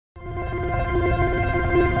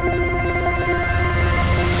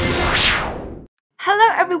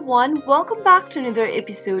everyone, welcome back to another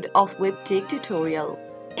episode of Webtech Tutorial.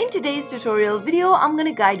 In today's tutorial video, I'm going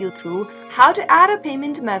to guide you through how to add a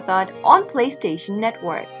payment method on PlayStation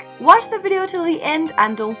Network. Watch the video till the end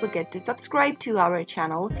and don't forget to subscribe to our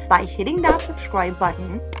channel by hitting that subscribe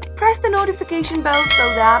button. Press the notification bell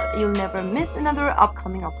so that you'll never miss another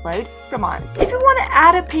upcoming upload from us. If you want to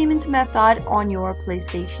add a payment method on your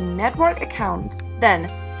PlayStation Network account, then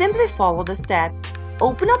simply follow the steps.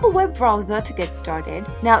 Open up a web browser to get started.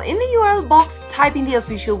 Now in the URL box, type in the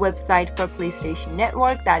official website for PlayStation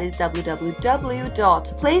Network, that is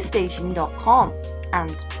www.playstation.com, and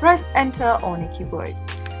press enter on a keyboard.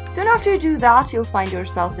 Soon after you do that, you'll find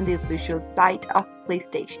yourself in the official site of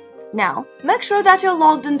PlayStation. Now, make sure that you're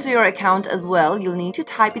logged into your account as well. You'll need to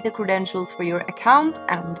type in the credentials for your account,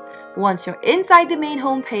 and once you're inside the main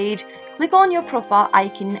home page, click on your profile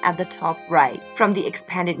icon at the top right. From the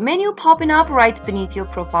expanded menu popping up right beneath your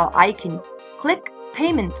profile icon, click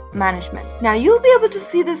Payment Management. Now you'll be able to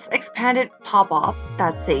see this expanded pop-up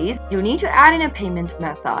that says you need to add in a payment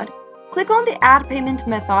method. Click on the Add Payment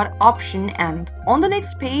Method option, and on the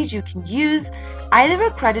next page you can use either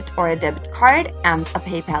a credit or a debit card and a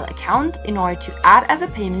PayPal account in order to add as a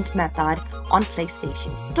payment method on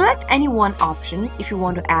PlayStation. Select any one option. If you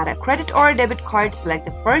want to add a credit or a debit card, select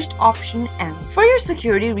the first option, and for your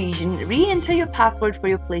security region, re-enter your password for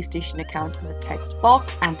your PlayStation account in the text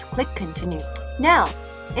box and click Continue. Now,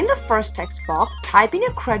 in the first text box, type in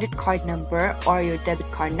your credit card number or your debit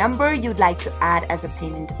card number you'd like to add as a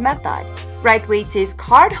payment method. Right where it says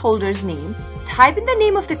card holder's name, type in the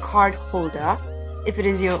name of the card holder. If it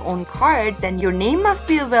is your own card, then your name must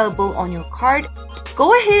be available on your card.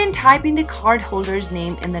 Go ahead and type in the card holder's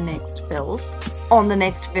name in the next field. On the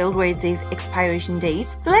next field where it says expiration date,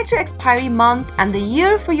 select your expiry month and the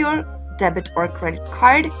year for your debit or credit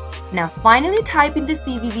card. Now finally type in the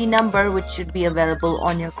CVV number, which should be available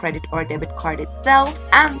on your credit or debit card itself,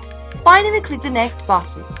 and finally click the next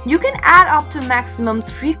button. You can add up to maximum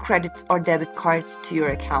 3 credits or debit cards to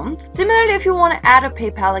your account. Similarly, if you want to add a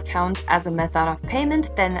PayPal account as a method of payment,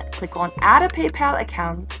 then click on Add a PayPal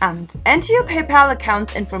account and enter your PayPal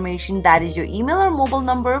account's information, that is your email or mobile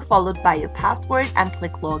number followed by your password, and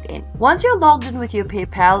click Login. Once you're logged in with your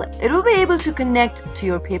PayPal, it will be able to connect to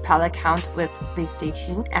your PayPal account with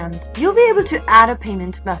PlayStation, and you'll be able to add a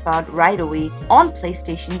payment method right away on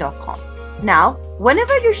PlayStation.com. Now,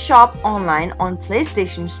 whenever you shop online on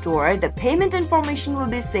PlayStation Store, the payment information will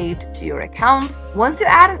be saved to your account once you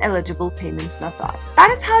add an eligible payment method. That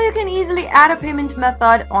is how you can easily add a payment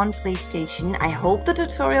method on PlayStation. I hope the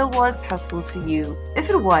tutorial was helpful to you. If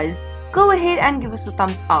it was, go ahead and give us a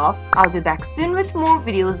thumbs up. I'll be back soon with more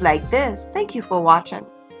videos like this. Thank you for watching.